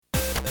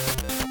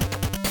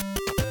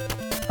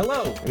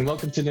Hello, and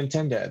welcome to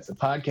Nintendads, a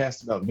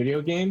podcast about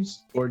video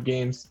games, board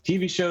games,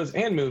 TV shows,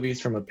 and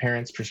movies from a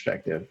parent's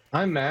perspective.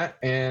 I'm Matt,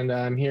 and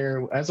I'm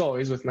here, as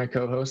always, with my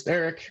co-host,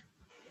 Eric.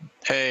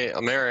 Hey,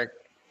 I'm Eric.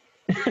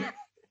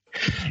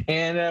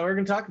 And we're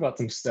going to talk about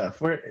some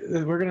stuff. We're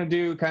going to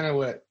do kind of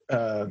what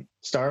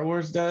Star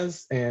Wars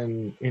does,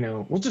 and,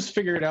 we'll just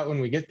figure it out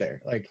when we get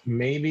there. Like,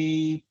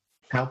 maybe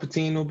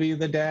Palpatine will be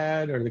the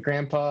dad or the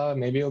grandpa.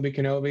 Maybe it'll be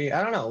Kenobi.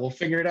 I don't know. We'll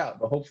figure it out,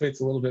 but hopefully it's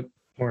a little bit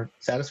more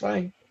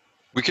satisfying.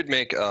 We could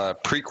make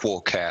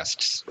prequel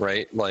casts,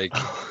 right? Like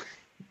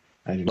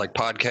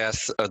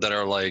podcasts that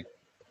are like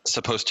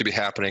supposed to be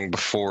happening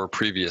before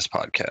previous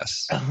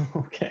podcasts. Oh,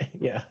 okay,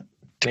 yeah.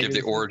 To give the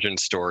origin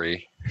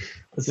story.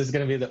 This is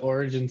going to be the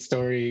origin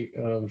story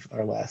of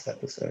our last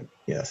episode.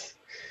 Yes.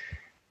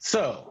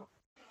 So,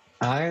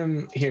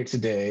 I'm here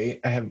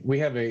today. We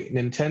have a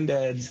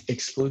Nintendads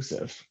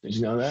exclusive. Did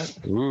you know that?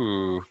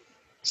 Ooh,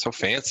 so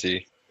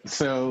fancy.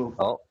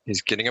 So,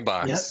 he's getting a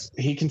box. Yes,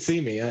 he can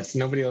see me. Yes,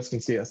 nobody else can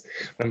see us.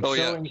 But I'm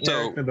showing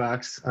Eric the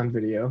box on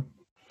video.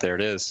 There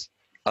it is.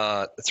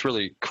 It's a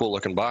really cool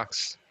looking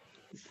box.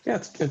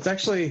 Yeah, it's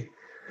actually,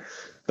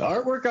 the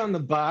artwork on the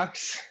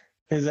box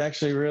is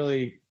actually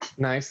really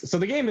nice. So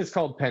the game is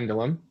called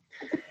Pendulum,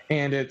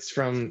 and it's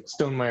from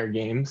Stonemaier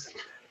Games,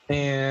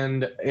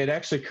 and it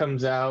actually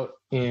comes out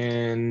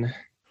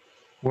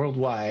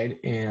worldwide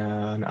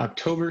in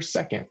October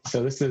 2nd.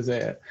 So this is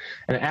an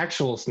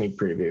actual sneak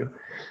preview.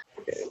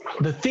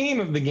 The theme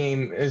of the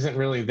game isn't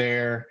really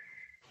there.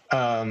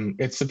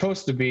 It's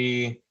supposed to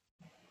be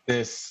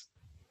this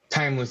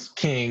timeless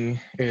king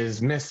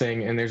is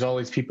missing, and there's all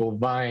these people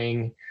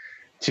vying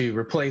to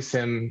replace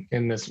him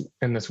in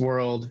this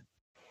world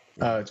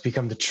to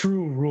become the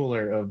true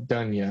ruler of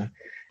Dunya.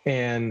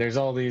 And there's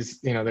all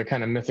these, they're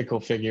kind of mythical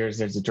figures.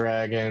 There's a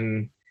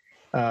dragon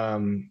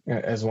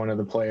as one of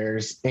the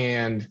players,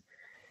 and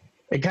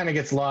it kind of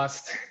gets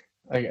lost.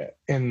 Like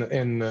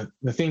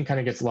the theme kind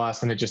of gets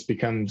lost, and it just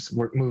becomes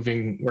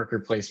moving worker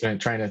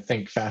placement, trying to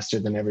think faster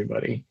than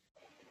everybody.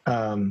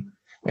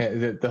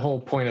 The whole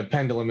point of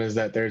Pendulum is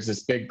that there's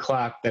this big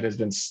clock that has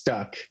been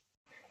stuck,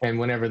 and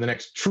whenever the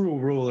next true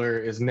ruler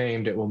is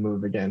named, it will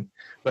move again.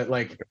 But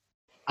I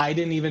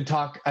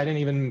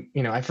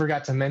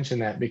forgot to mention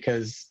that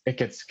because it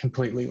gets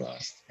completely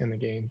lost in the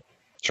game.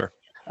 Sure.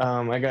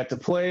 I got to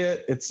play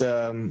it. It's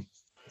a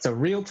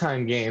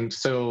real-time game,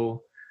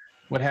 so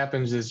what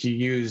happens is you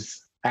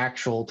use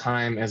actual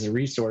time as a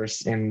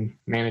resource in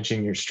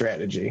managing your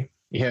strategy.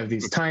 You have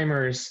these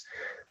timers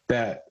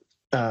that,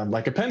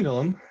 like a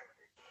pendulum,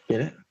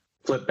 get it?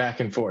 Flip back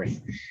and forth.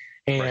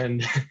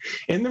 And right.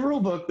 In the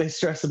rule book, they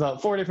stress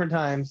about 4 different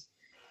times.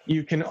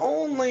 You can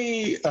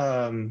only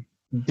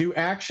do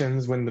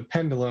actions when the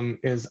pendulum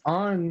is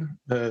on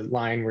the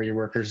line where your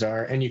workers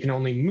are, and you can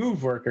only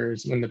move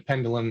workers when the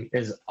pendulum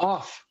is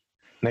off.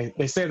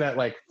 They say that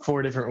like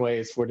 4 different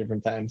ways, 4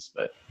 different times,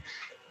 but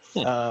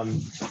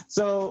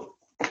so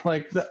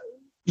like the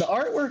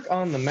artwork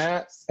on the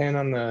mats and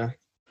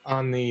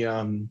on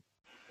the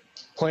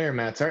player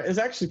mats is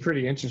actually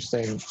pretty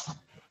interesting,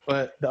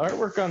 but the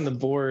artwork on the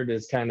board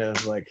is kind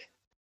of like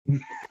a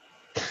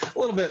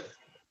little bit,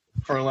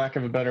 for lack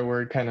of a better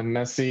word, kind of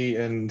messy,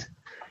 and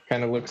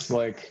kind of looks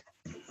like,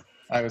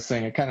 I was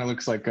saying, it kind of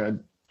looks like a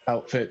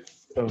outfit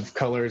of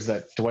colors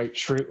that Dwight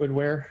Schrute would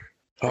wear.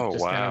 Oh,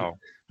 wow. Kind of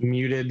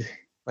muted.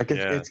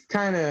 It's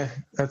kind of,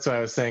 that's what I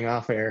was saying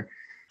off air.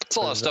 There's a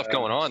lot of stuff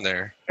going on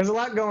there. There's a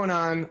lot going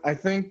on. I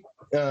think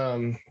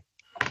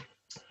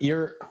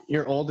your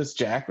oldest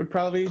Jack would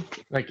probably,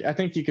 I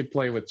think you could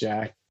play with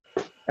Jack.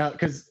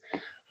 Because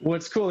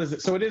what's cool is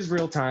it is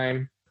real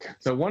time.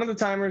 So one of the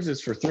timers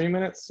is for 3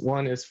 minutes,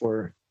 one is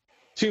for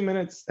 2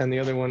 minutes, and the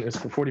other one is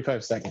for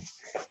 45 seconds.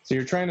 So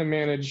you're trying to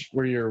manage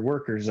where your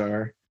workers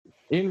are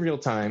in real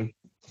time.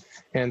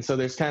 And so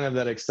there's kind of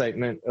that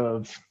excitement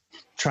of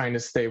trying to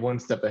stay one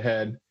step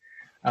ahead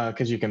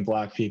because you can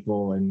block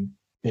people, and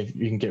if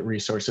you can get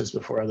resources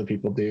before other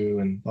people do,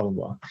 and blah, blah,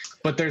 blah.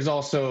 But there's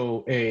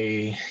also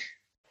a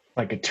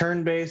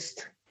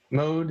turn-based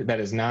mode that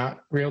is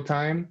not real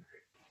time.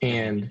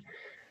 And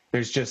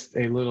there's just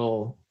a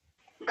little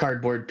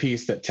cardboard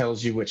piece that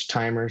tells you which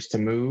timers to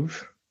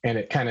move.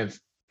 And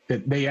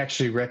they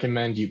actually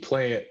recommend you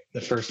play it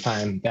the first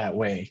time that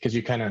way, because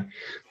you kind of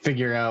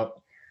figure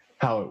out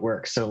how it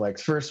works. So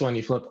first one,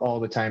 you flip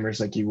all the timers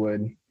like you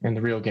would in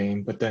the real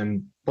game, but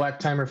then black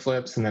timer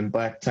flips, and then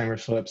black timer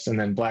flips, and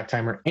then black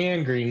timer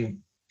and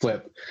green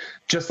flip,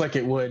 just like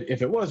it would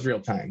if it was real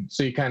time.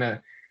 So you kind of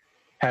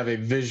have a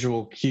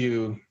visual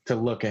cue to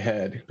look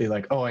ahead, be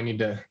like, oh, I need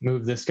to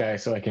move this guy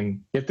so I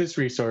can get this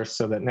resource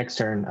so that next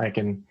turn I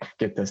can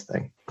get this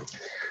thing.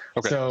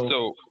 Okay.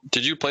 So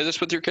did you play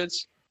this with your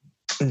kids?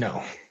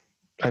 No,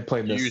 I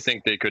played this. Do you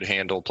think they could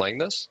handle playing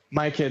this?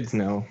 My kids,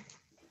 no.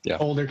 Yeah.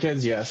 Older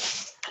kids,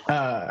 yes.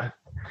 I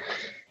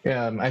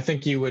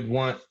think you would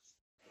want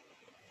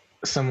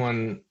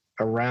someone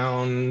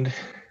around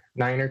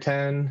 9 or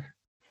 10.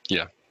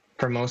 Yeah.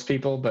 For most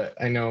people, but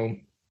I know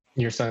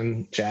your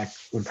son Jack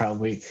would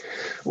probably,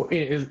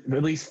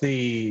 at least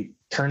the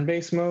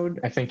turn-based mode,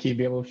 I think he'd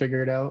be able to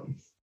figure it out.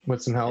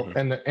 with some help,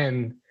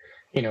 and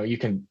you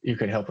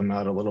could help them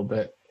out a little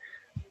bit.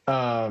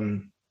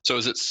 So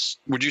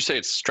would you say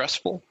it's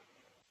stressful?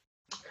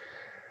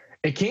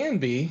 It can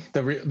be.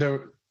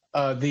 The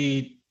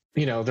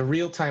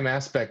real time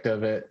aspect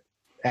of it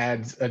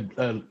adds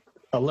a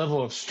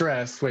level of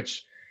stress,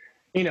 which,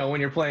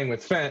 when you're playing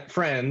with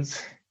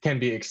friends, can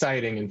be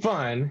exciting and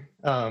fun.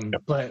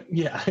 But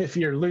yeah, if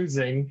you're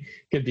losing,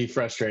 it could be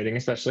frustrating,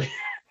 especially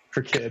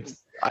for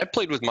kids. I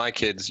played with my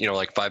kids,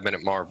 like 5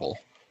 Minute Marvel,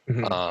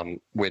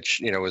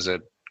 which, is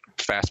a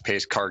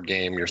fast-paced card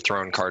game. You're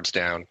throwing cards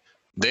down.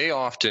 They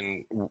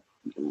often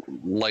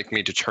like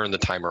me to turn the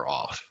timer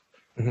off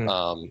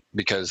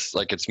because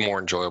it's more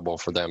enjoyable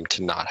for them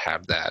to not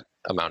have that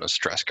amount of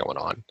stress going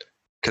on,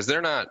 because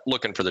they're not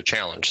looking for the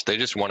challenge. They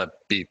just want to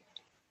beat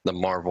the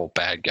Marvel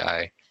bad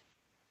guy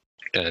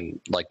and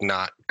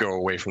not go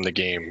away from the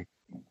game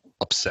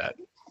upset.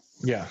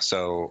 Yeah.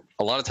 So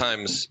a lot of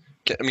times,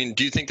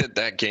 do you think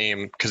that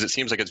game, because it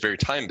seems like it's very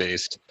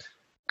time-based,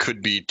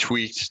 could be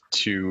tweaked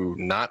to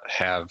not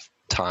have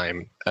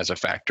time as a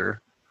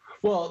factor?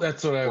 Well,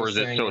 that's what I was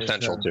saying. Or is it so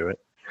essential to it?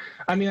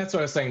 That's what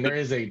I was saying. There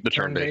is a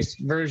turn-based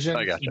version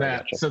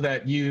so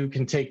that you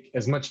can take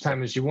as much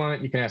time as you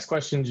want. You can ask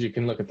questions. You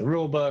can look at the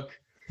rule book.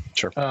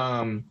 Sure.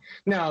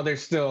 Now,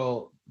 there's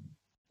still,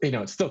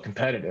 it's still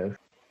competitive.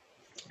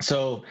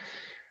 So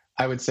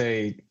I would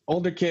say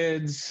older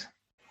kids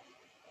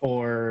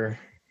or,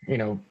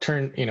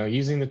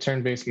 using the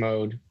turn-based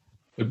mode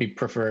would be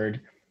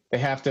preferred. They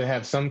have to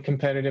have some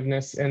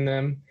competitiveness in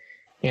them,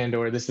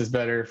 or this is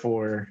better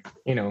for,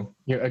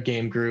 a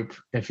game group.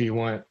 If you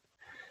want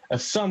a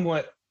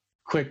somewhat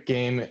quick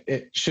game,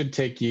 it should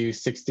take you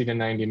 60 to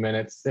 90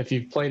 minutes. If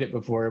you've played it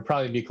before, it'll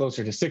probably be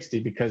closer to 60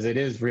 because it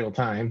is real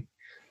time.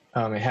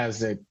 It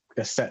has a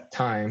set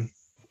time.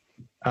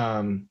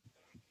 And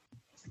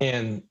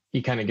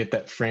you kind of get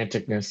that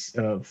franticness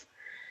of,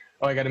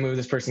 oh, I got to move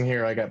this person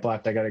here. I got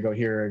blocked. I got to go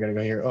here. I got to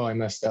go here. Oh, I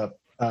messed up.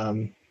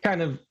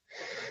 Kind of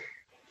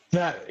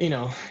that,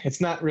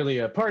 it's not really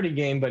a party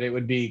game, but it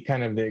would be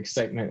kind of the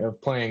excitement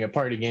of playing a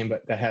party game,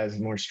 but that has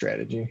more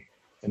strategy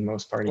than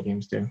most party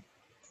games do.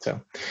 So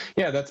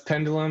yeah, that's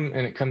Pendulum,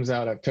 and it comes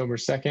out October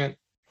 2nd.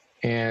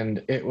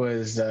 And it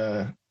was,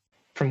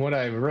 from what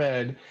I've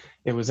read,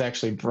 it was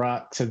actually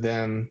brought to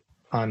them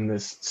on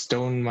this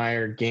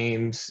Stonemaier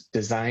Games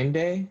Design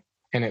Day,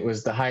 and it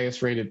was the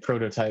highest rated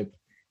prototype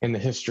in the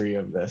history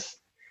of this.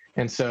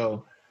 And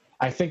so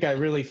I think I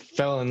really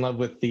fell in love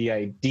with the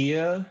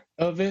idea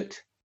of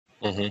it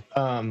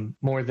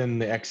more than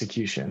the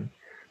execution.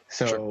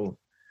 So sure.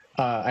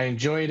 I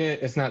enjoyed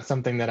it. It's not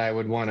something that I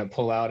would want to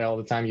pull out all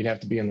the time. You'd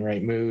have to be in the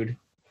right mood.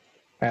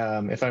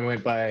 If I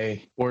went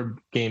by Board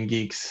Game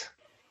Geek's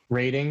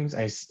ratings,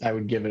 I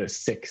would give it a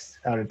 6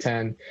 out of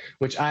 10,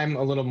 which I'm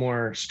a little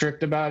more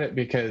strict about it,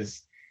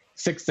 because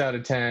 6 out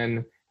of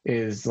 10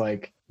 is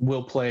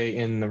will play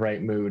in the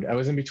right mood. I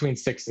was in between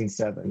 6 and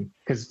 7,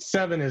 because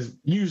 7 is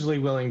usually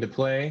willing to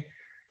play.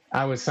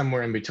 I was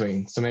somewhere in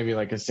between, so maybe a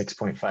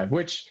 6.5,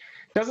 which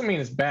doesn't mean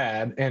it's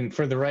bad. And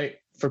for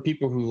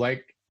people who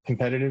like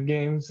competitive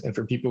games, and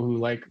for people who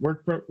like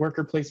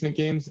worker placement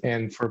games,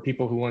 and for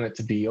people who want it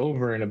to be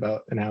over in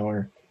about an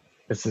hour,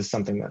 this is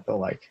something that they'll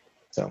like.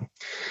 So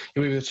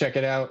you'll be able to check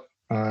it out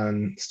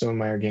on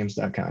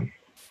StoneMaierGames.com.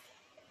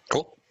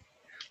 Cool.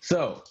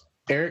 So,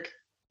 Eric,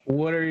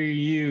 what are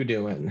you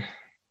doing?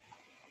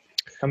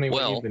 Tell me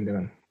what you've been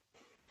doing.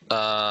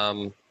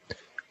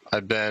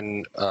 I've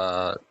been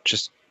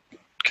just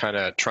kind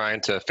of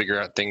trying to figure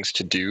out things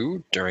to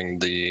do during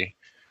the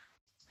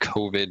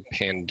COVID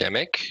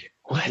pandemic.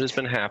 What has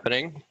been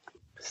happening?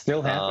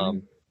 Still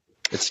happening?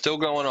 It's still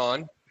going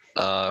on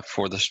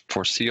for the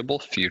foreseeable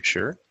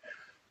future.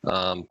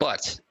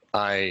 But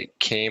I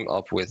came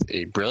up with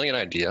a brilliant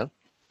idea,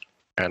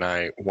 and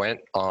I went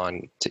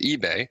on to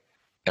eBay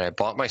and I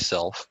bought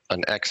myself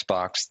an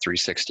Xbox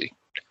 360.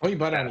 Oh, you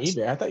bought it on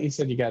eBay? I thought you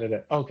said you got it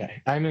at...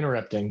 Okay, I'm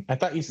interrupting. I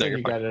thought you said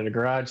you got it at a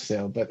garage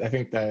sale, but I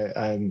think that...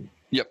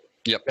 Yep.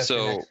 That's so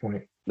the next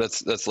point.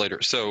 That's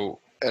later. So,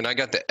 and I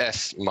got the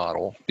S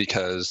model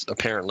because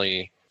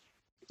apparently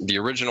the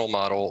original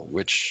model,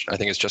 which I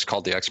think is just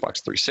called the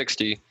Xbox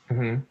 360,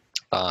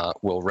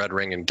 will red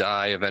ring and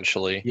die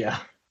eventually. Yeah.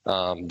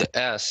 The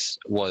S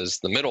was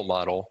the middle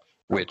model,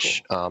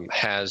 which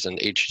has an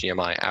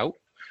HDMI out.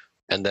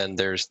 And then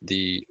there's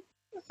the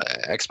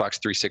Xbox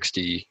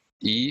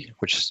 360E,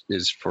 which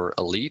is for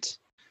Elite.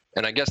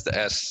 And I guess the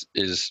S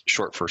is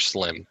short for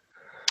Slim.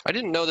 I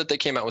didn't know that they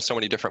came out with so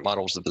many different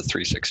models of the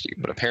 360,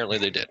 but apparently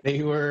they did.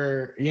 They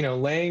were,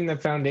 laying the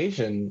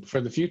foundation for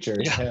the future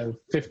to have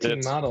 15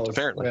 models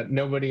apparently that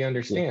nobody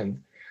understands.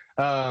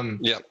 Well,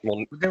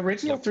 the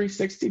original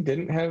 360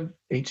 didn't have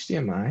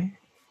HDMI.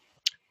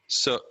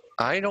 So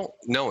I don't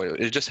know.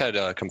 It just had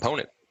a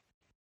component.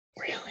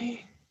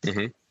 Really?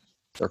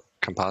 Or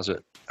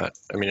composite. I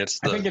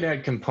think it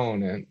had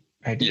component.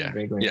 I do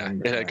vaguely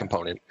remember it had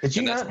component. Did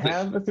you not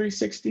have a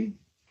 360?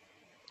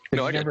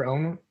 I never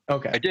own one?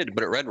 Okay. I did,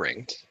 but it red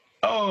ringed.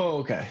 Oh,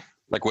 okay.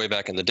 Way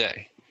back in the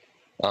day.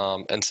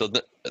 And so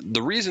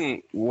the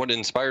reason what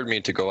inspired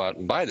me to go out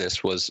and buy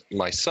this was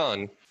my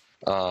son,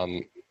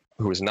 who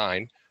was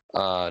 9.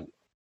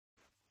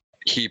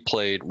 He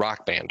played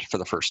Rock Band for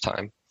the first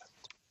time,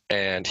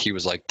 and he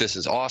was like, "This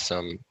is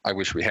awesome. I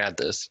wish we had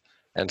this."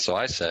 And so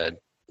I said,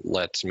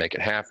 "Let's make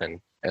it happen."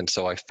 And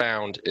so I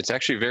found it's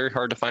actually very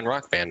hard to find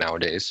Rock Band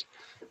nowadays.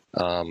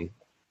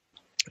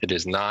 It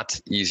is not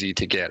easy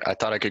to get. I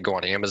thought I could go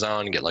on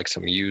Amazon and get like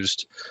some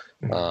used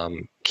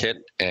kit,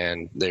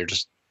 and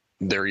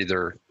they're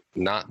either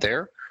not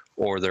there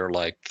or they're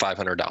like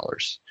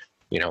 $500.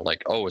 You know,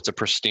 like, oh, it's a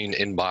pristine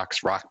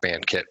inbox Rock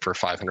Band kit for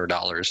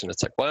 $500, and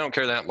it's like, well, I don't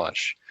care that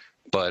much.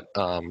 But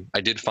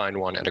I did find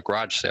one at a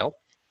garage sale,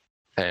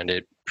 and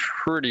it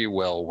pretty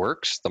well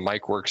works. The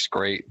mic works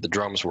great. The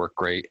drums work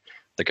great.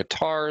 The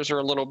guitars are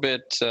a little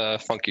bit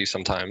funky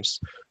sometimes,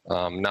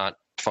 not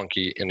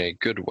funky in a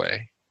good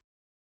way,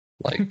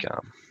 like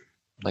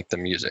the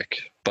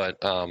music. But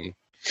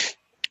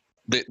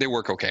they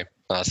work okay.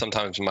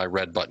 Sometimes my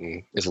red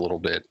button is a little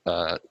bit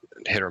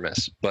hit or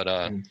miss. But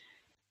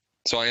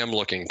so I am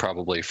looking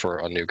probably for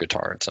a new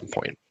guitar at some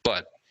point.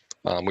 But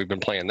we've been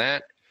playing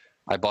that.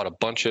 I bought a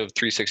bunch of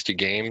 360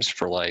 games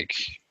for like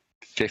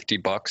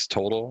 $50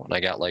 total, and I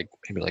got like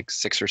maybe like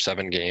 6 or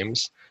 7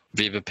 games.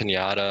 Viva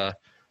Pinata.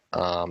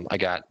 I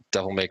got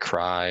Devil May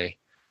Cry,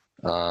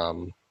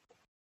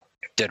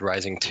 Dead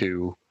Rising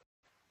 2,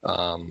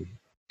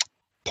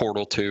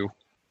 Portal 2.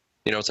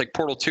 You know, it's like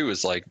Portal 2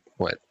 is like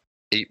what,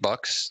 $8,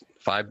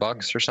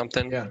 $5 or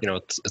something. Yeah. You know,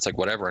 it's like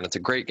whatever, and it's a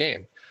great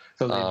game.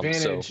 So the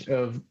advantage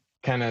of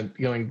kind of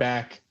going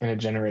back in a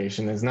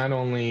generation is not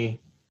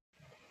only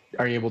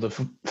are you able to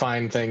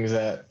find things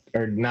that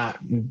are not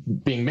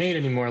being made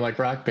anymore like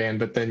Rock Band,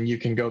 but then you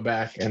can go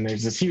back and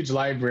there's this huge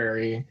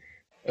library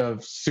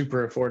of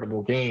super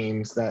affordable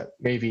games that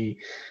maybe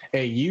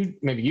you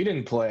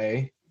didn't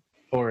play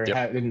or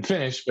didn't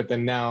finish, but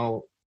then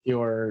now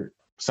your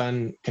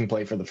son can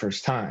play for the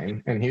first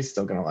time and he's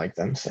still gonna like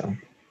them. So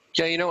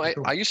yeah, you know,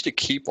 I used to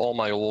keep all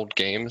my old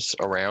games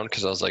around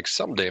because I was like,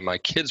 someday my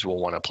kids will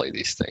want to play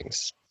these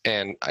things.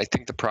 And I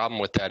think the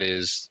problem with that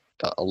is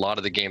a lot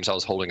of the games I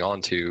was holding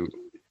on to,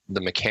 the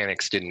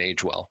mechanics didn't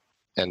age well.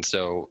 And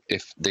so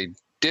if they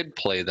did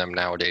play them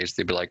nowadays,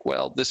 they'd be like,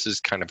 well, this is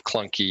kind of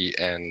clunky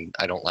and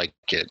I don't like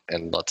it,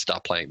 and let's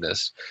stop playing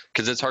this.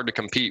 Because it's hard to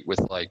compete with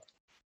like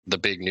the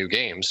big new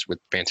games with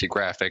fancy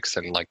graphics,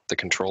 and like the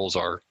controls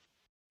are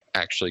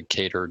actually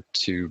catered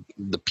to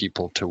the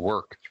people to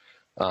work.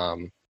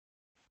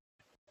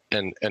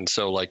 And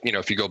so, like, you know,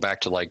 if you go back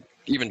to like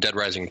even Dead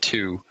Rising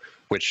 2,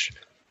 which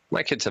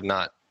my kids have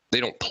not, they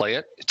don't play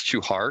it. It's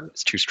too hard.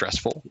 It's too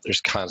stressful. There's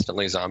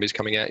constantly zombies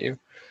coming at you.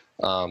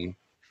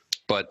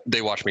 But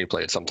they watch me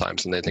play it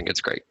sometimes and they think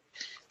it's great.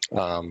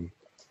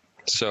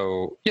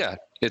 So yeah,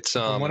 it's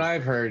from what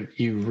I've heard,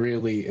 you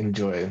really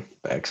enjoy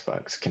the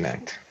Xbox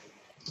Kinect.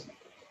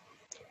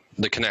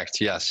 The Kinect,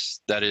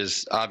 yes, that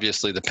is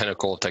obviously the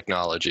pinnacle of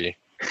technology.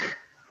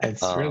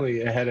 It's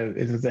really ahead of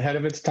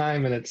its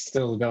time, and it's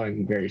still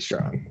going very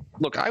strong.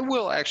 Look, I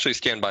will actually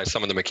stand by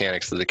some of the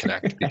mechanics of the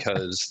Kinect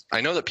because I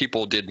know that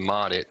people did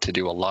mod it to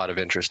do a lot of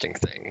interesting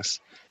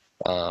things.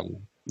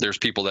 There's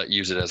people that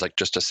use it as like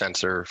just a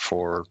sensor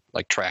for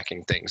like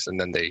tracking things, and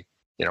then they,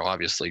 you know,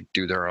 obviously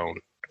do their own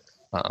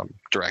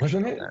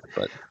direction.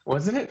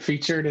 Wasn't it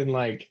featured in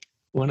like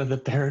one of the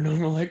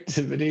Paranormal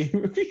Activity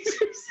movies?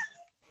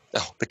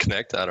 Oh, the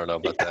Kinect? I don't know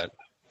about that.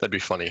 That'd be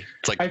funny.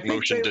 It's like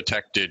motion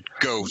detected,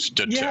 ghost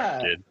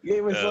detected. Yeah,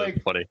 it was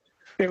like funny.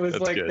 It was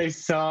That's like good. They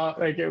saw,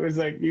 like it was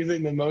like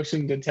using the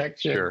motion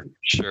detection.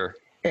 Sure.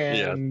 And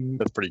yeah,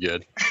 that's pretty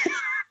good.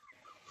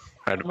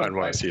 I'd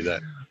want to see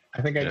that.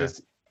 I think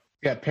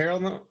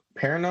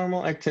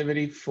Paranormal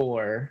Activity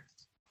 4.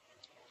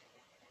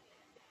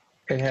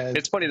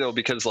 It's funny though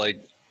because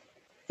like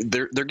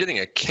they're getting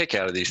a kick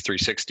out of these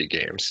 360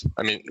 games.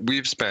 I mean,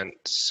 we've spent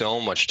so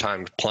much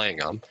time playing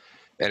them,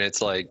 and it's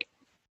like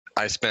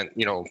I spent,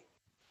 you know,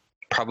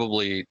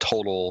 probably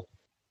total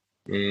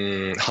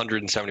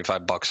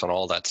 $175 on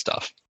all that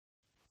stuff,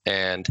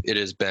 and it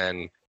has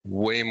been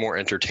way more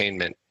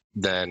entertainment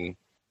than,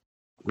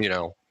 you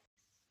know,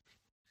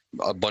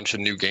 a bunch of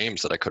new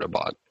games that I could have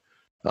bought.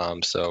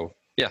 So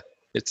yeah,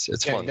 it's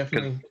fun.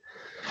 Definitely.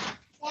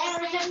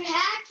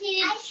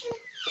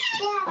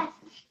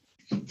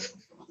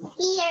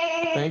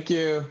 Thank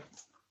you.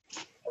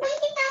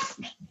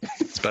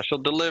 Special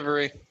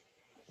delivery.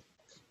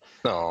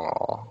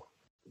 Oh.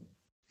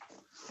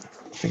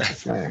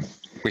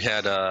 We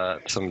had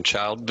some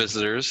child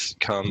visitors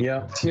come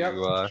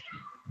to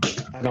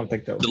I don't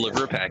think they'll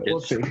deliver a package.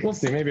 We'll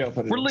see. Maybe I'll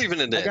put it. We're leaving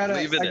it in.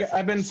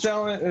 I've been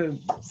selling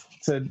it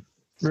to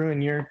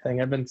ruin your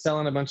thing. I've been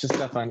selling a bunch of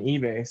stuff on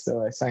eBay,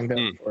 so I signed up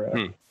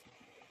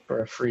for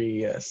a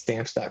free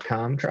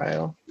stamps.com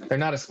trial. They're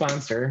not a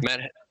sponsor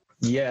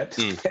yet.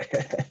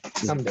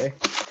 Someday.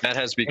 Matt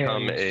has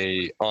become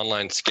a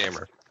online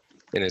scammer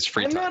in his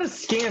free time. I'm not a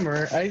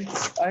scammer.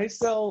 I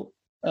sell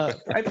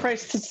I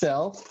price to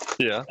sell.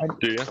 Yeah.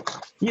 Do you?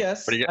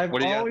 Yes. What do you got- I've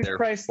what do you got always there?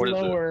 priced What is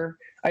it? lower.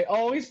 I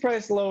always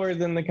price lower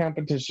than the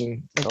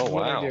competition. That's Oh,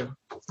 what wow. I do.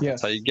 Yes.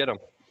 That's how you get them.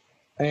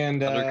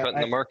 And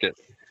Undercutting the market.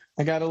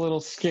 I got a little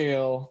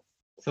scale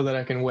so that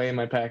I can weigh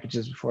my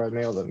packages before I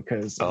mail them,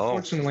 because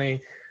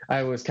unfortunately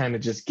I was kind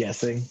of just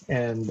guessing,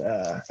 and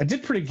I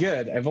did pretty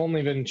good. I've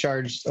only been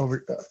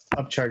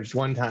upcharged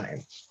one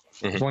time.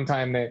 One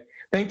time that,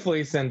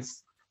 thankfully,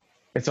 since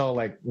it's all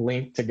like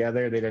linked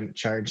together, they didn't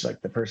charge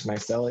like the person I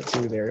sell it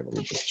to. They're able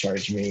to just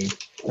charge me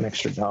an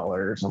extra $1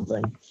 or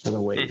something for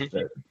the weight.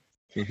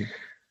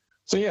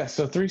 So yeah,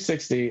 so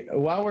 360.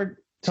 While we're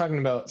talking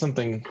about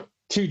something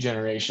 2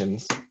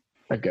 generations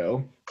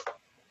ago,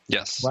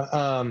 Yes.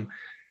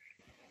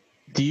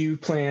 do you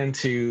plan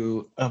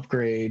to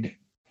upgrade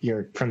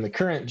from the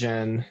current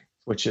gen,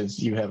 which is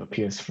you have a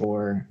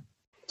PS4,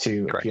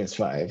 to a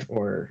PS5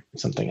 or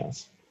something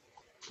else?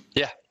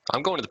 Yeah,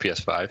 I'm going to the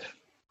PS5.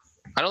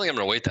 I don't think I'm going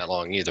to wait that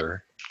long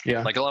either.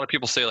 Yeah. Like a lot of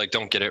people say, like,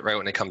 don't get it right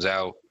when it comes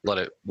out. Let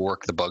it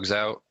work the bugs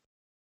out.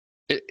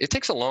 It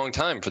takes a long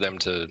time for them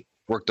to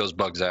work those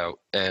bugs out.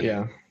 And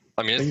yeah.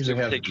 I mean, it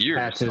would take years.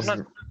 Patches.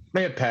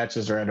 They have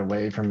patches right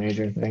away for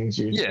major things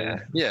usually.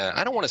 Yeah.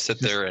 I don't want to sit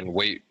there and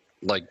wait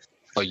like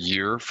a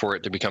year for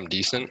it to become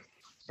decent.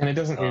 And it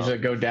doesn't usually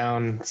go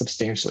down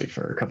substantially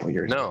for a couple of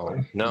years.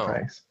 No.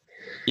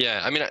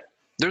 Yeah, I mean,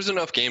 there's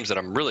enough games that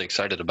I'm really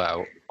excited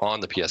about on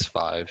the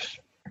PS5.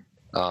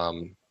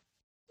 From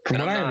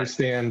what I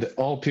understand,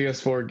 all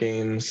PS4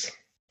 games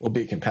will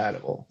be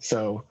compatible.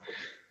 So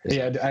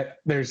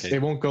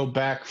it won't go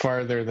back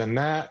farther than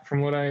that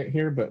from what I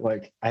hear, but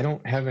like I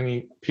don't have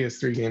any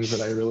PS3 games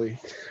that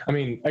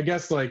I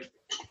guess like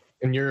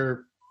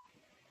you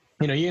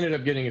ended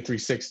up getting a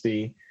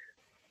 360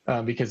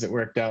 because it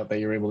worked out that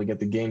you were able to get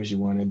the games you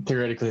wanted.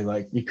 Theoretically,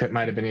 like you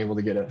might have been able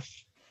to get a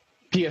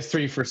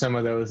PS3 for some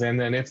of those, and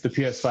then if the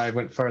PS5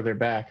 went farther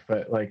back,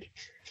 but like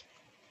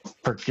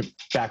for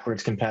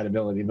backwards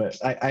compatibility. But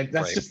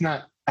that's just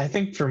not, I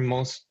think for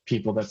most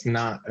people that's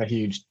not a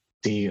huge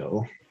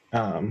deal.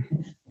 In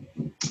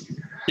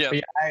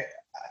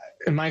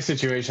my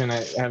situation,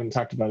 I haven't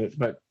talked about it,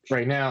 but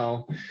right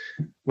now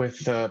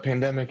with the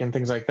pandemic and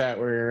things like that,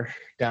 we're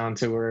down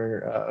to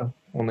where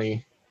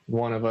only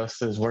one of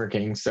us is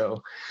working.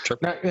 So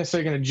not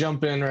necessarily going to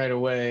jump in right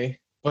away,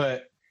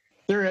 but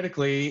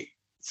theoretically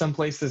some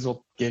places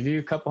will give you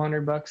a couple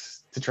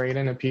 $100 to trade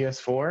in a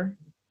PS4.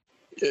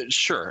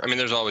 Sure. I mean,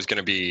 there's always going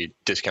to be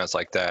discounts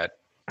like that.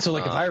 So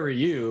like if I were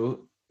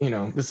you,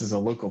 this is a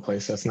local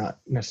place, that's not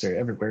necessarily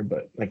everywhere,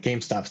 but like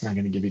GameStop's not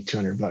going to give you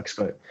 $200,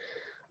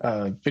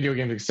 but Video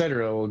Games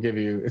Etc. will give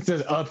you, it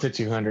says up to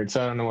 200.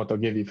 So I don't know what they'll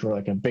give you for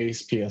like a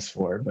base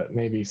PS4, but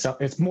maybe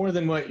it's more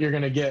than what you're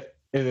going to get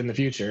in the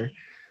future.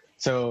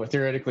 So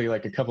theoretically,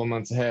 like a couple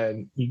months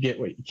ahead, you get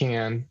what you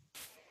can,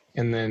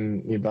 and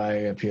then you buy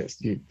a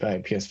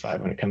PS5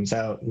 when it comes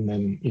out, and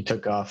then you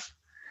took off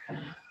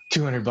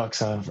 $200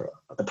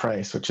 off the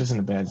price, which isn't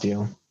a bad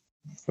deal.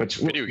 Which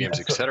Video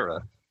Games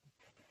Etc.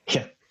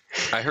 Yeah,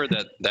 I heard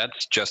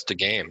that's just a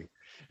game.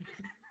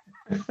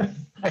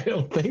 I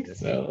don't think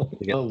so.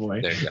 Oh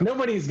boy,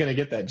 nobody's gonna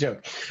get that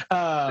joke.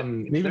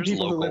 Even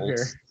people who live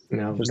here.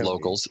 No, there's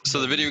locals.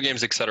 So the Video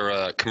Games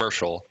Etc.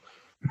 commercial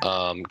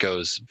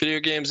goes, Video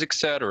Games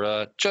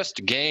Etc. just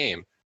a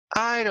game.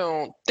 I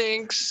don't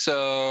think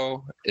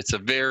so. It's a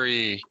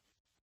very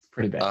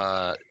pretty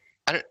bad.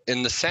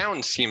 And the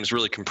sound seems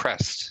really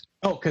compressed.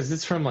 Oh, because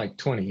it's from like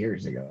 20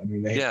 years ago. I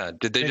mean,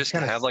 did they just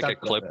have like a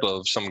clip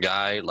of some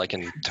guy like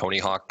in Tony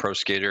Hawk Pro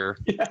Skater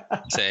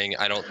saying,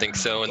 I don't think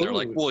so, and they're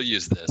like, we'll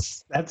use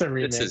this. That's a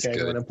remake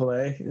I want to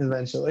play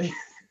eventually.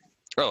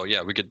 Oh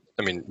yeah, we could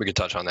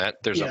touch on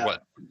that. There's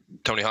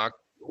Tony Hawk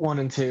 1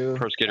 and 2.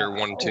 Pro Skater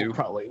 1 and 2.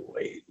 Probably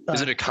wait.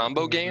 Is it a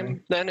combo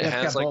game then? It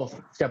has like both.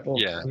 It's got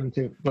both. Yeah. 1 and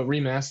 2, but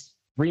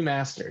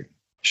remastered.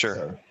 Sure.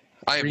 So,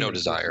 I have no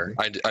desire.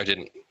 I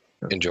didn't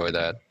enjoy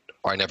that.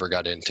 I never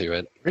got into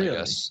it. Really? I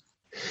guess.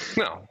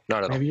 No,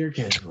 not at all. Maybe your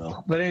kids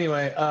will. But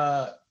anyway,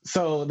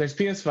 so there's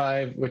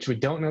PS5, which we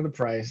don't know the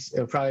price.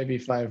 It'll probably be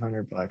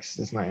 $500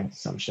 is my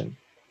assumption.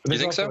 You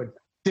think so?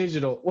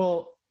 Digital.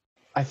 Well,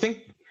 I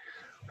think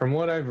from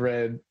what I've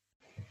read,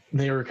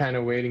 they were kind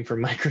of waiting for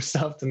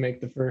Microsoft to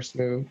make the first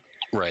move.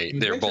 Right.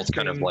 They're both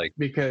kind of like,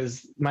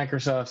 because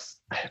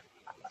Microsoft's,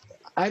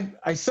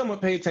 I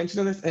somewhat pay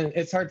attention to this, and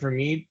it's hard for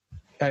me.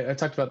 I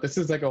talked about this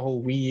is like a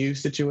whole Wii U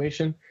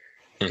situation.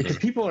 Because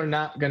people are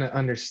not going to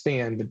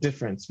understand the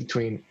difference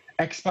between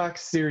Xbox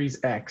Series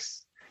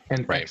X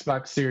and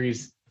Xbox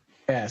Series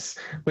S.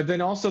 But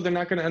then also they're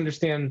not going to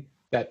understand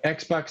that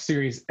Xbox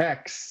Series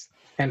X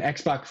and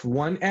Xbox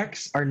One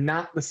X are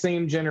not the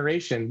same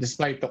generation,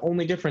 despite the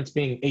only difference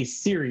being a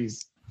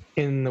series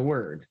in the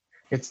word.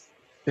 It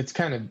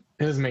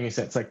doesn't make any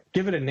sense. Like,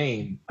 give it a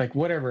name, like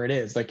whatever it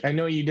is. Like, I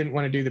know you didn't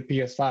want to do the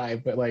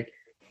PS5, but like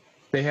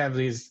they have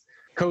these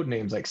code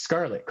names like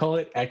Scarlet. Call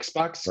it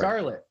Xbox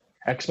Scarlet.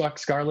 Xbox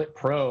Scarlet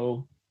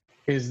Pro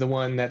is the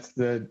one that's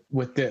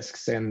with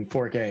discs and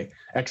 4K.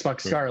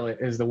 Xbox Scarlet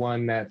is the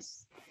one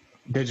that's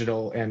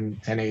digital and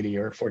 1080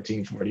 or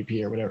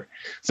 1440p or whatever.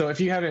 So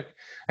if you haven't,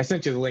 I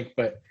sent you the link,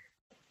 but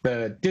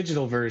the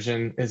digital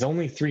version is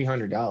only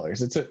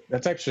 $300.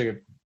 That's actually a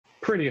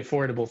pretty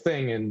affordable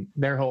thing, and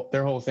their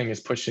whole thing is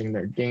pushing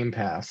their Game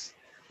Pass,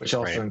 which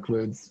also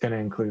going to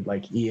include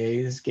like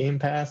EA's Game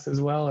Pass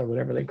as well, or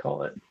whatever they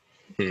call it.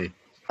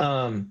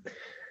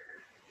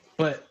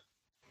 But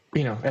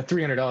at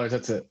 $300,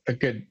 that's a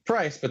good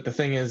price. But the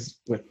thing is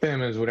with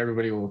them is what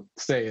everybody will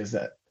say is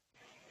that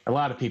a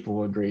lot of people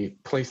will agree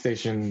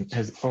PlayStation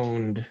has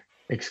owned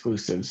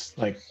exclusives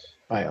like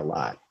by a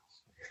lot.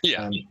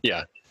 Yeah.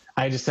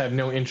 I just have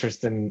no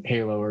interest in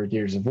Halo or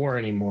Gears of War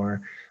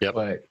anymore. Yep.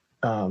 But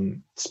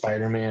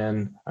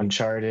Spider-Man,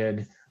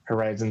 Uncharted,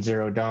 Horizon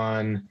Zero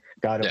Dawn,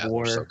 God of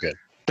War, so good.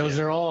 Those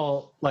are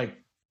all like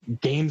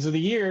games of the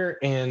year,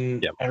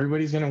 and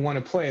everybody's going to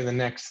want to play the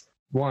next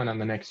one on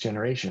the next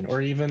generation,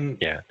 or even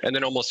and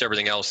then almost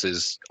everything else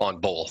is on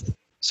both,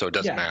 so it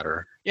doesn't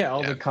matter.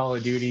 All the Call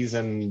of Duties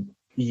and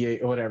EA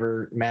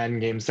whatever Madden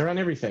games, they're on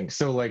everything.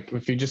 So like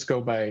if you just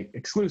go by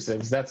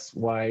exclusives, that's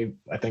why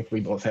I think we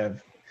both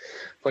have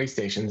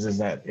PlayStations, is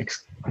that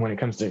when it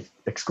comes to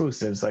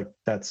exclusives, like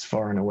that's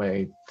far and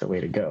away the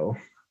way to go.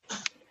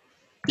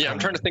 I'm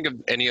trying to think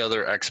of any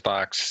other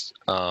Xbox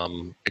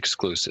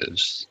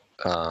exclusives.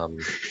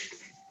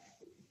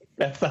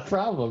 That's the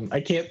problem. I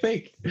can't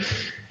think.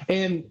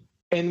 And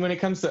when it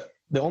comes to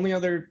the only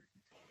other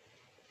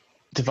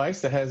device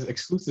that has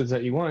exclusives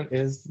that you want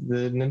is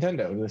the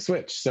Nintendo, the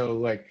Switch. So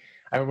like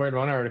I read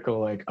one article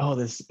like, oh,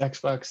 this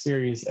Xbox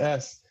Series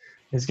S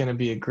is going to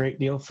be a great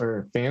deal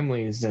for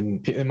families,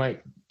 and it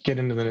might get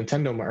into the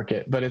Nintendo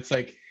market. But it's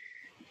like,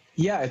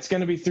 it's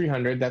going to be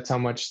 $300. That's how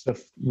much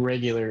the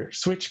regular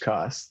Switch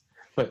costs.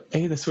 But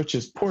A, the Switch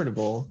is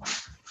portable,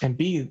 and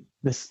B,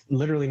 this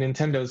literally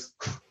Nintendo's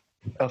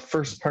a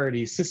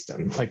first-party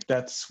system. Like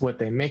that's what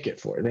they make it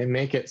for. They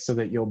make it so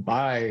that you'll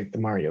buy the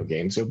Mario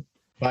games, you'll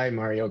buy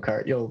Mario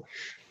Kart, you'll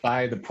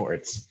buy the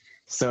ports.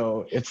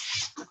 So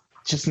it's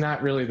just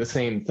not really the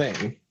same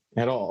thing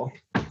at all,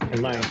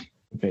 in my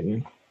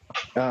opinion.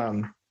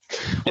 I'm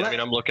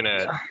looking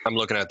at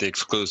the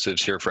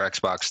exclusives here for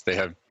Xbox. They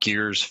have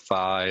Gears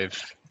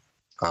 5,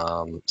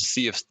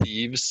 Sea of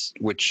Thieves,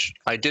 which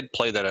I did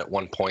play that at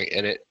one point,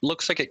 and it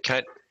looks like it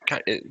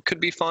could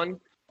be fun,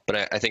 but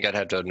I think I'd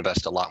have to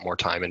invest a lot more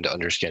time into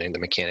understanding the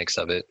mechanics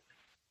of it.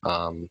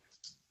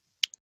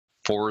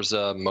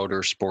 Forza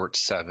Motorsport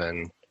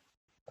 7,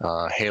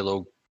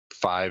 Halo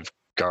 5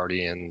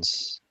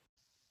 Guardians,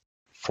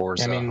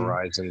 Forza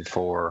Horizon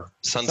 4,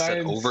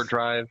 Sunset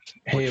Overdrive,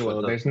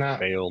 Halo. There's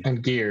not,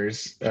 and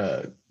Gears.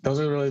 Those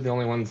are really the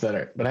only ones that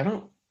are. But I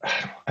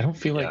don't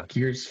feel like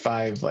Gears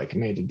 5 like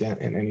made a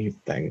dent in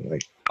anything.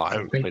 Like I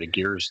haven't played a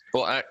Gears.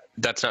 Well,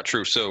 that's not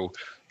true. So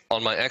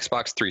on my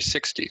Xbox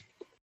 360,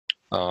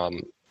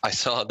 I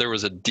saw there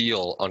was a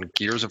deal on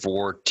Gears of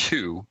War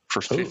 2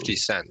 for 50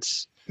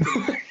 cents.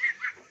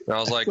 And I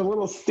was like, it's a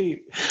little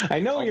steep. I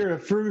know you're a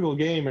frugal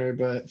gamer,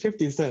 but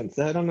 50 cents,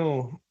 I don't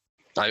know.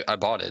 I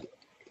bought it.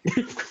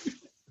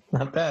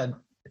 Not bad.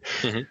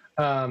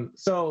 Mm-hmm.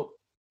 So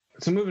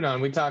moving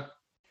on, we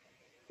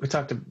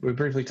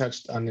briefly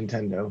touched on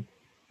Nintendo.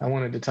 I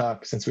wanted to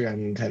talk, since we are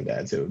Nintendo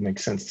ads, it would make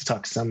sense to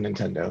talk some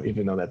Nintendo,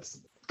 even though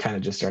that's kind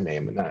of just our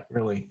name and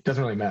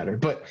doesn't really matter.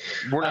 But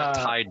we're not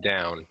tied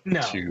down.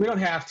 No, we don't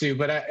have to.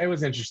 But it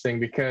was interesting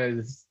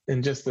because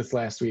in just this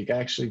last week, I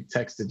actually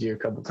texted you a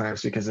couple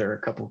times because there were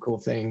a couple cool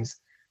things.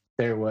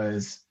 There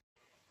was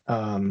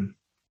the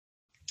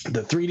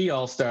 3D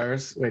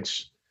All-Stars,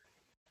 which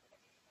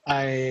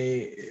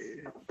I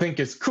think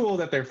is cool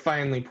that they're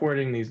finally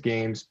porting these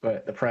games,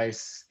 but the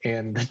price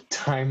and the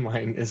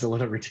timeline is a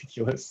little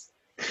ridiculous.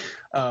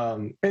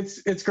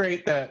 It's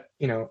great that,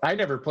 I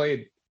never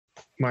played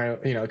Mario.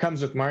 It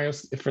comes with Mario,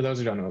 for those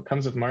who don't know, it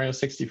comes with Mario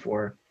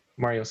 64,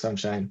 Mario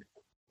Sunshine,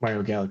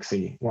 Mario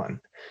Galaxy 1,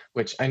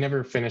 which I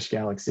never finished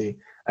Galaxy.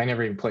 I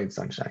never even played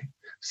Sunshine.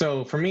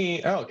 So for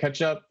me,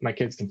 catch up. My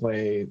kids can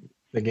play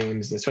the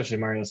games, especially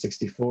Mario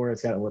 64.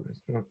 It's got a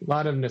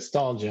lot of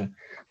nostalgia,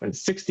 but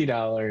it's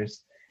 $60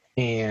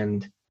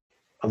 and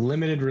a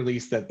limited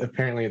release that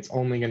apparently it's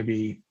only going to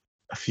be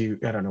a few,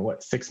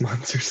 6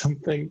 months or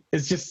something.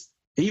 It's just,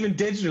 even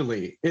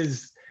digitally,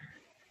 is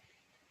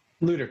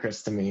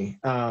ludicrous to me.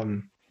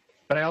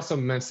 But I also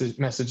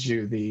messaged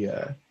you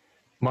the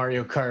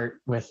Mario Kart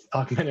with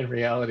augmented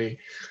reality.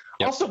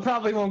 Yep. Also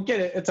probably won't get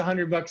it. It's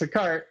 $100 a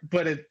cart,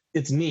 but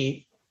it's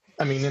neat.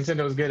 I mean,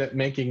 Nintendo's good at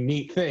making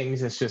neat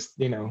things. It's just,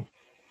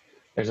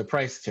 there's a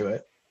price to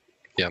it.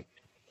 Yep.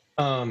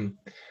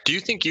 Do you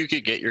think you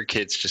could get your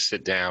kids to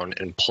sit down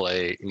and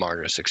play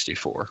Mario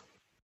 64?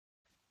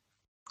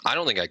 I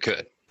don't think I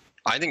could.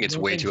 I think it's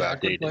way too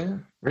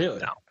outdated.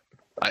 Really? No.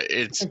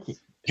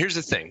 Here's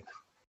the thing.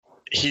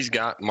 He's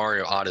got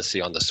Mario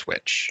Odyssey on the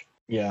Switch.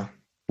 Yeah.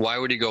 Why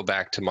would he go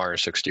back to Mario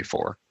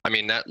 64? I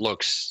mean, that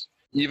looks,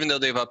 even though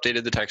they've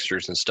updated the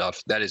textures and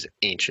stuff, that is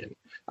ancient.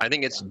 I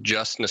think it's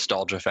just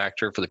nostalgia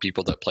factor for the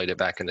people that played it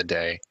back in the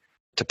day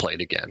to play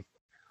it again.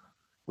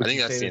 I think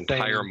that's the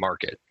entire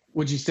market.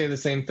 Would you say the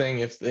same thing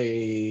if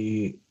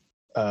they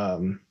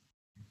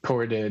put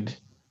ported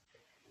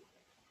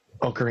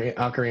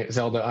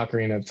Zelda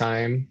Ocarina of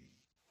Time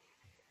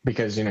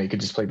because you could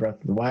just play Breath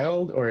of the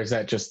Wild, or is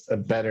that just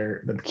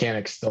the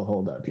mechanics still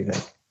hold up, you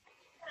think?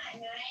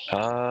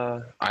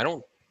 I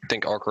don't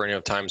think Ocarina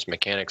of Time's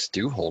mechanics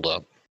do hold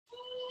up.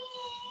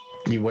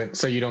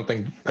 So you don't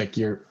think like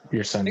your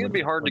son? I think it'd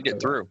be hard to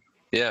get through.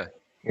 Yeah.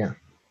 Yeah.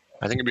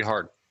 I think it'd be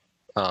hard.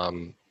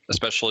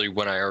 Especially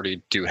when I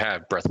already do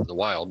have Breath of the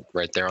Wild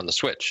right there on the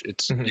Switch.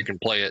 It's you can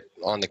play it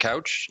on the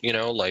couch,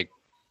 like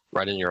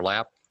right in your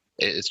lap.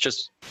 It's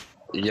just,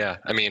 yeah.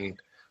 I mean,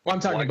 well,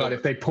 I'm talking about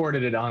if they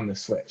ported it on the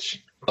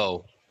Switch.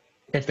 Oh,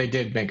 if they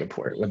did make a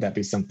port, would that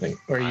be something?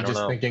 Or are you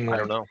just thinking like, I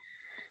don't know.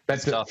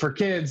 That's for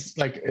kids?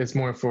 Like it's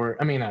more for.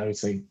 I mean,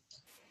 obviously,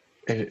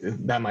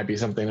 that might be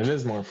something that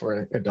is more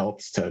for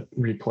adults to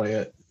replay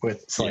it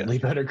with slightly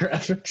better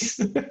graphics.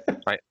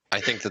 I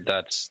think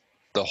that's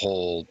the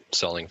whole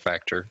selling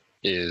factor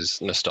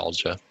is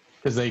nostalgia.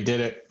 Because they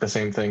did it the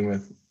same thing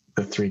with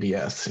the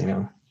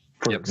 3DS,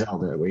 for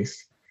Zelda at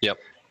least. Yep.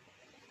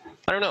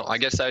 I don't know. I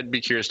guess I'd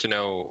be curious to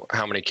know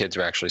how many kids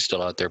are actually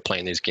still out there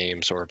playing these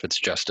games, or if it's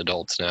just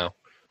adults now.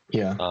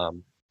 Yeah.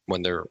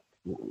 When they're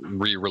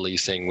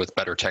re-releasing with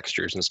better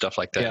textures and stuff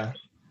like that. Yeah.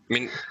 I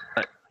mean,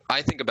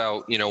 I think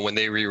about when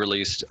they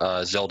re-released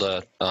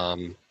Zelda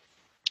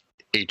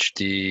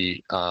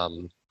HD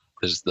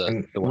is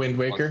the Wind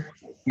Waker.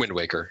 Wind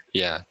Waker,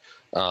 yeah.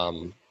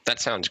 That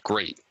sounds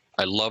great.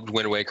 I loved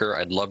Wind Waker.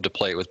 I'd love to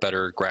play it with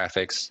better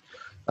graphics.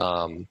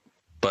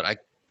 But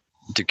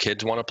do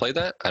kids want to play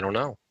that? I don't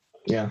know.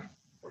 Yeah.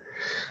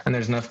 And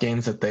there's enough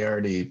games that they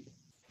already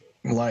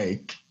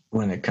like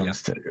when it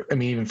comes to, I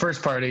mean, even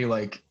first party,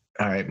 like,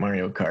 all right,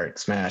 Mario Kart,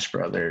 Smash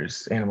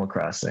Brothers, Animal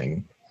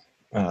Crossing.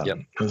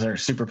 Those are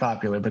super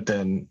popular, but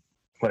then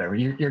whatever,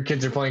 your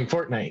kids are playing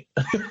Fortnite.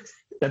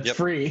 That's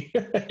free.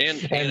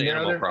 And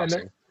Animal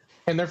Crossing.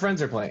 And their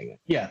friends are playing it.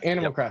 Yeah,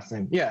 Animal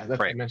Crossing. Yeah, that's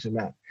right. I mentioned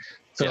that.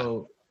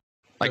 So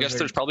I guess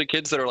there's probably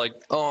kids that are like,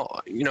 oh,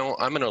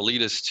 I'm an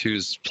elitist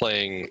who's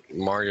playing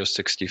Mario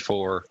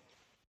 64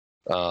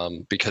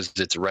 because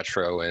it's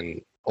retro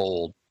and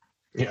old.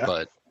 Yeah.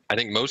 But I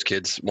think most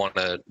kids want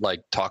to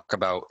like talk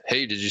about,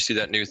 hey, did you see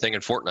that new thing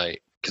in Fortnite?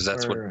 Because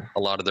that's what a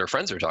lot of their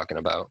friends are talking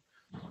about.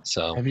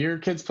 So have your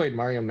kids played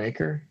Mario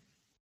Maker?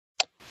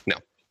 No.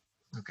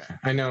 Okay.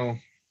 I know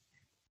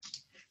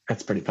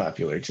that's pretty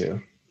popular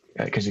too.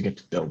 Because you get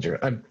to build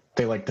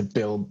they like to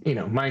build,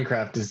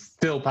 Minecraft is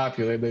still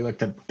popular. They like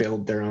to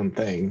build their own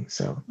thing.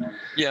 So,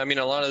 yeah, I mean,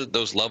 a lot of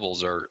those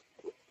levels are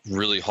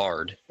really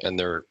hard and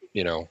they're,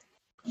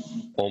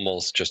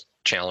 almost just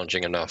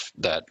challenging enough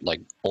that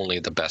like only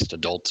the best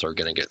adults are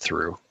going to get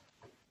through.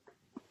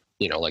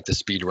 Like the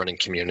speedrunning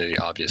community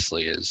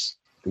obviously is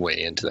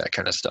way into that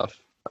kind of stuff,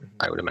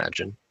 I would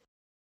imagine.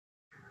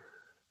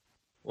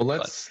 Well,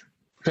 let's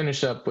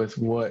finish up with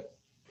what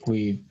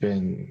we've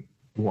been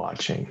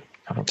watching.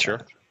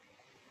 Sure.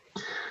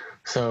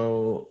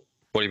 So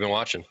what have you been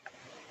watching?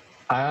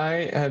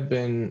 I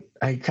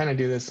kind of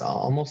do this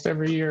almost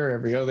every year,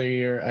 every other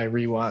year. I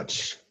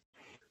rewatch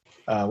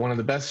one of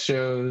the best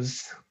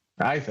shows,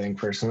 I think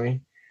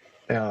personally,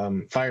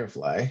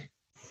 Firefly,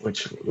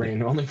 which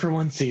ran only for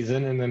one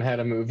season and then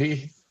had a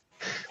movie,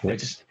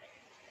 which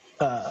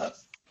I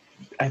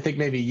think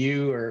maybe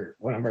you or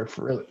one of our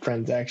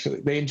friends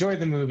actually, they enjoyed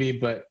the movie,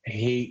 but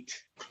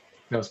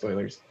no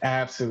spoilers,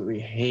 absolutely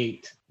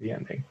hate the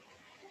ending.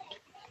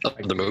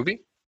 The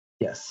movie?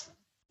 Yes.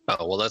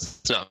 Oh, well,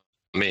 that's not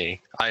me.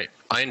 I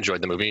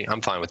enjoyed the movie.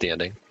 I'm fine with the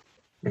ending.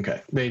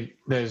 Okay.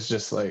 There's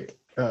just like,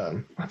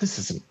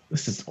 this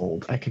is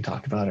old. I can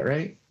talk about it,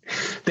 right?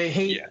 They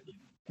hate. Yeah.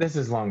 This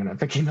is long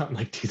enough. It came out in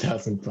like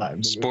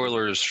 2005.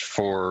 Spoilers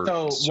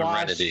for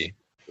Serenity.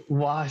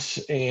 Wash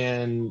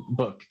and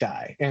Book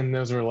die, and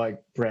those were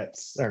like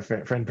our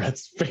friend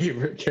Brett's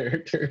favorite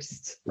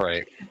characters.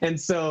 Right. And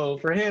so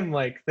for him,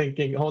 like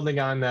holding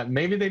on that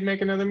maybe they'd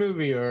make another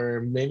movie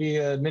or maybe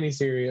a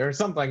miniseries or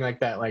something like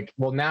that. Like,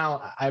 well,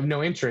 now I have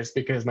no interest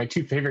because my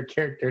two favorite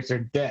characters are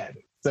dead.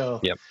 So,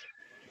 yep.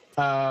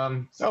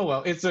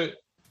 It's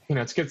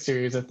it's a good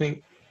series. I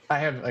think I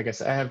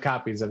have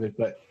copies of it,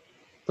 but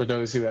for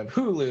those who have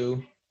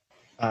Hulu,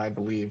 I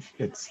believe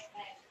it's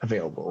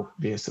available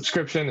via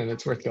subscription and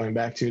it's worth going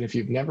back to. And if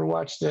you've never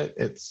watched it,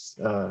 it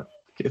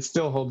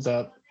still holds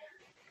up.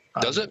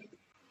 Does it?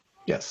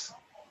 Yes.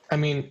 I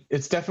mean,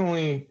 it's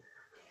definitely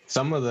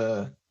some of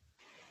the,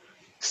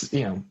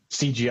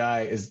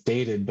 CGI is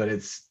dated, but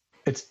it's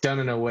done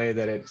in a way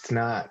that it's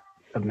not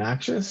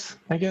obnoxious,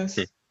 I guess.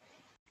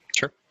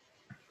 Sure.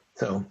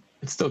 So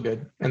it's still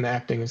good. And the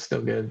acting is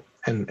still good.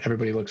 And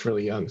everybody looks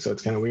really young. So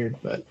it's kind of weird,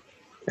 but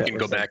you can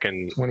go back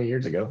and 20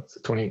 years ago. So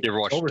 20. You ever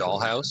watched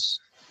Dollhouse?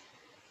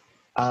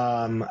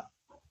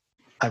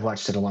 I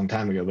watched it a long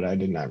time ago, but I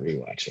did not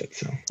rewatch it.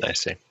 So I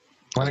see.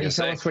 Why don't you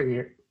tell us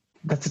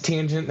that's a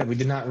tangent that we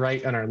did not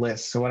write on our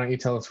list. So why don't you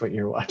tell us what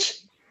you're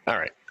watching? All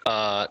right.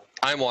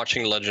 I'm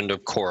watching Legend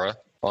of Korra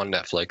on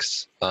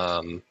Netflix.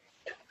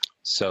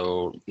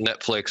 So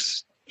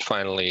Netflix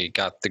finally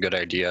got the good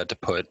idea to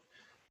put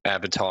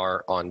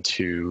Avatar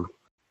onto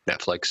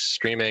Netflix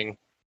streaming.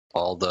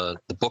 all the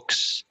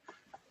books.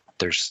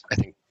 There's, I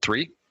think,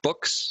 3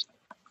 books.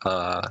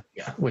 Yeah,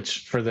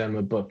 which for them,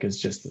 a book is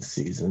just a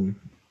season.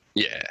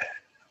 Yeah.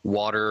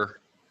 Water,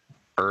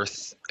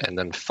 earth, and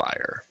then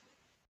fire.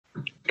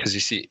 Because you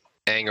see,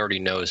 Aang already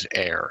knows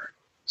air,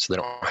 so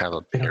they don't have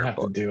a They don't air have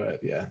book. to do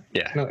it. Yeah.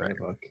 Yeah, No right. air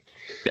book.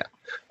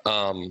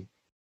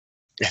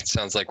 It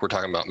sounds like we're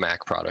talking about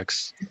Mac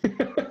products.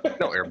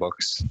 No air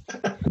books.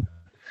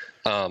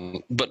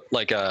 But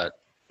like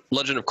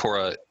Legend of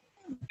Korra,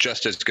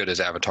 just as good as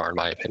Avatar in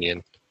my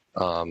opinion.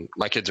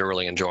 My kids are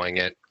really enjoying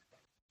it.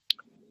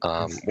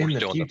 It's in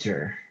the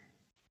future.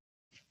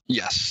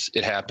 Yes,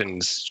 it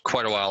happens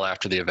quite a while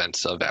after the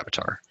events of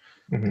Avatar.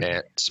 Mhm.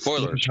 And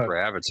spoilers Steampunk. for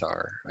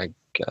Avatar, I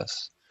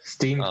guess.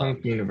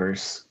 Steampunk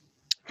universe.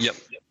 Yep.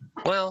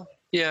 Well,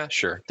 yeah,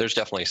 sure. There's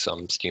definitely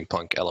some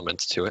steampunk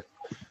elements to it.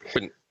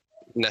 Wouldn't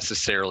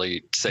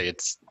necessarily say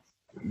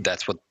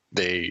that's what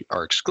they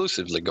are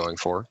exclusively going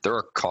for. There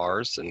are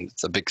cars, and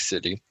it's a big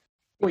city.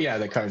 Well, yeah,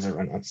 the cars are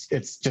run.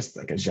 It's just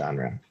like a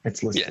genre.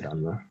 It's listed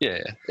on the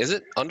Yeah. Is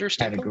it under steampunk?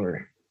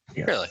 category.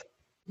 Yeah. Really?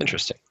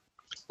 Interesting.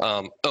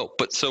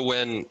 But so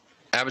when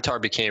Avatar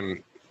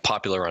became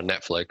popular on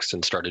Netflix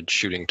and started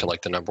shooting to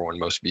like the #1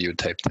 most viewed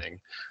type thing,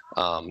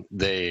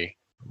 they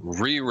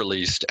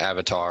re-released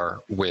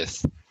Avatar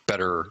with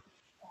better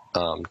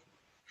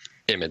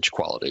image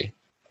quality.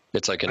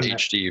 It's like an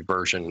HD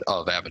version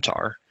of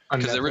Avatar.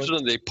 Because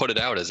originally they put it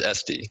out as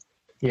SD.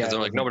 Yeah, They're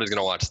like, nobody's going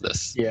to watch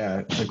this.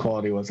 Yeah, the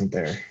quality wasn't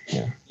there.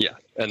 Yeah. Yeah.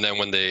 And then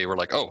when they were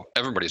like, oh,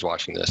 everybody's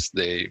watching this,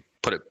 they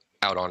put it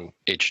out on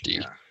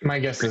HD. My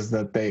guess is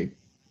that they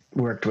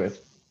worked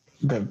with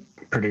the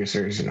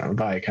producers,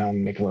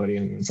 Viacom, Nickelodeon,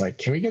 and was like,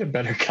 can we get a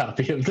better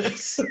copy of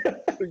this?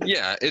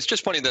 Yeah, it's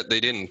just funny that they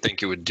didn't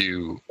think it would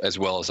do as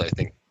well as I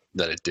think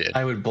that it did.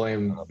 I would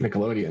blame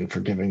Nickelodeon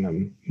for giving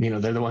them,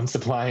 they're the ones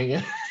supplying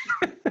it.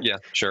 Yeah,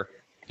 sure.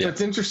 Yeah.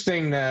 It's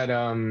interesting that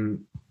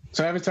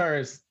so Avatar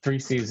is 3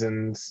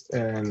 seasons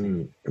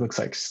and it looks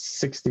like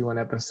 61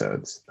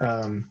 episodes.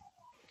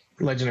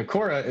 Legend of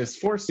Korra is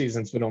 4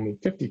 seasons but only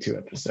 52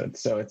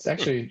 episodes. So it's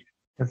actually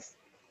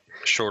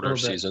shorter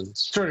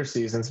seasons. Shorter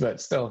seasons,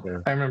 but still, yeah.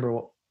 I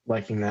remember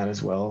liking that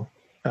as well.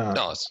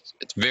 No,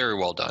 it's very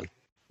well done.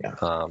 Yeah.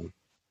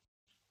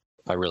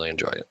 I really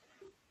enjoy it.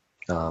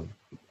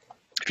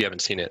 If you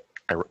haven't seen it,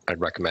 I'd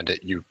recommend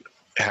it.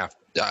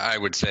 I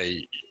would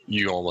say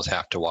you almost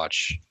have to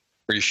watch,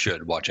 or you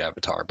should watch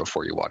Avatar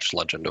before you watch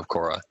Legend of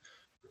Korra.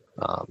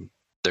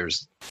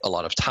 There's a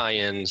lot of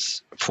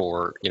tie-ins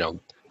for,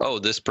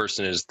 this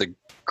person is the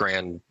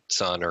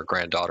grandson or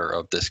granddaughter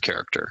of this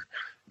character.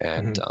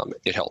 And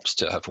it helps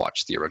to have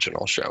watched the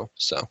original show.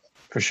 So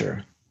for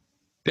sure.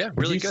 Yeah,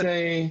 really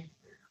good.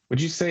 Would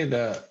you say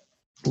the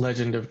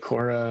Legend of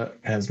Korra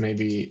has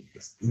maybe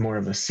more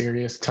of a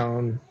serious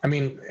tone? I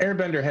mean,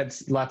 Airbender had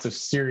lots of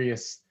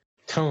serious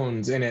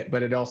tones in it,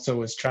 but it also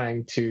was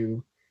trying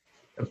to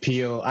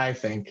appeal, I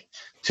think,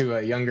 to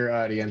a younger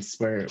audience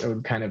where it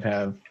would kind of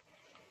have,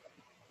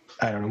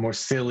 I don't know, more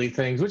silly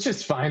things, which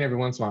is fine every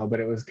once in a while, but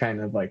it was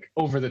kind of like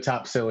over the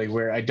top silly,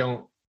 where I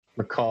don't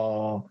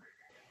recall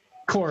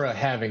Korra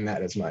having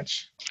that as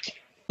much.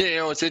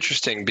 Yeah, it's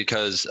interesting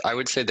because I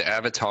would say the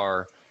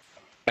Avatar,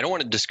 I don't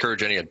want to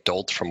discourage any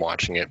adults from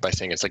watching it by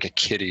saying it's like a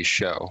kiddie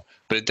show,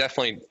 but it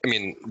definitely,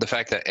 the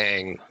fact that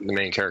Aang, the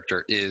main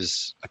character,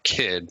 is a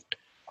kid,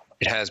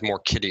 it has more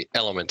kiddie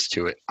elements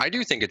to it. I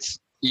do think it's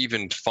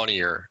even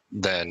funnier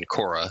than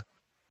Korra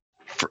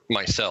for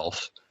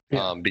myself,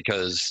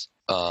 because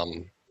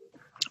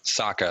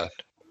Sokka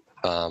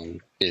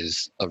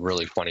is a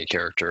really funny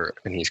character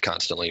and he's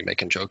constantly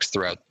making jokes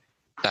throughout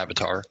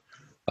Avatar.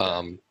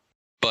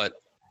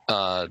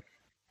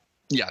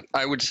 Yeah,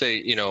 I would say,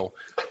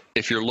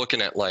 if you're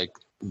looking at like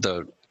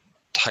the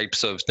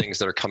types of things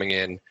that are coming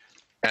in,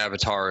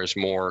 Avatar is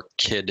more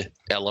kid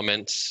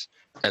elements,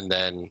 and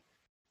then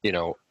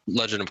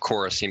Legend of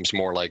Korra seems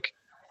more like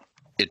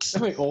it's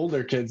definitely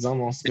older kids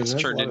almost. It's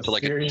turned into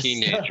like a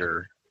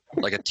teenager,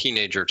 like a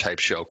teenager type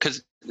show.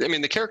 Because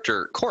the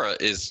character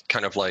Korra is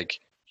kind of like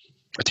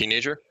a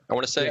teenager, I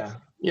want to say.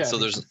 Yeah. So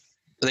I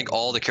think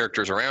all the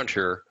characters around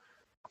her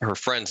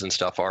friends and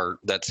stuff are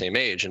that same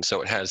age, and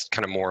so it has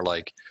kind of more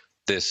like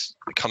this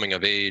coming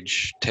of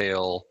age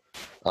tale,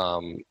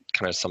 kind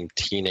of some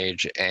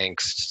teenage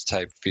angst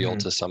type feel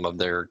to some of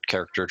their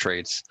character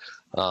traits.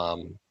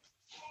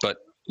 But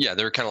yeah,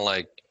 they're kind of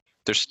like,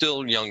 they're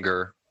still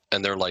younger,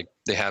 and they're like,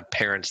 they have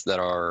parents that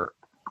are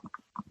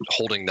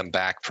holding them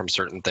back from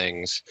certain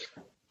things,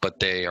 but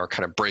they are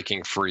kind of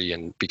breaking free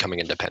and becoming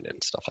independent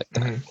and stuff like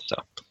that. So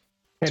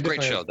it's a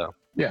great show though.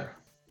 Yeah.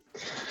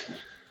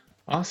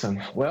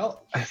 Awesome.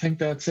 Well, I think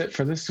that's it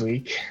for this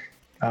week.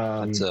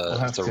 It's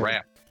a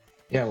wrap.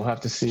 Yeah, we'll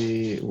have to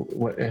see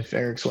if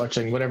Eric's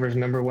watching whatever's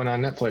 #1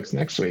 on Netflix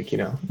next week.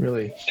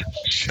 Really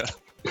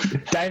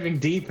diving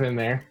deep in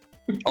there.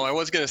 Oh, I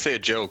was going to say a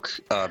joke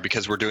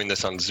because we're doing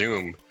this on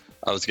Zoom.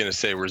 I was going to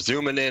say we're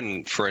zooming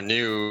in for a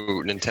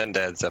new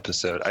Nintendads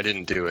episode. I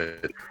didn't do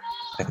it.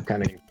 I'm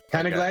kind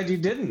of glad you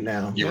didn't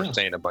now. You were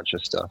saying a bunch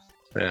of stuff.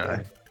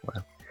 Yeah.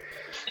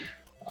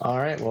 All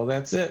right. Well,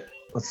 that's it.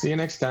 Let's see you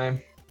next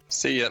time.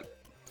 See ya.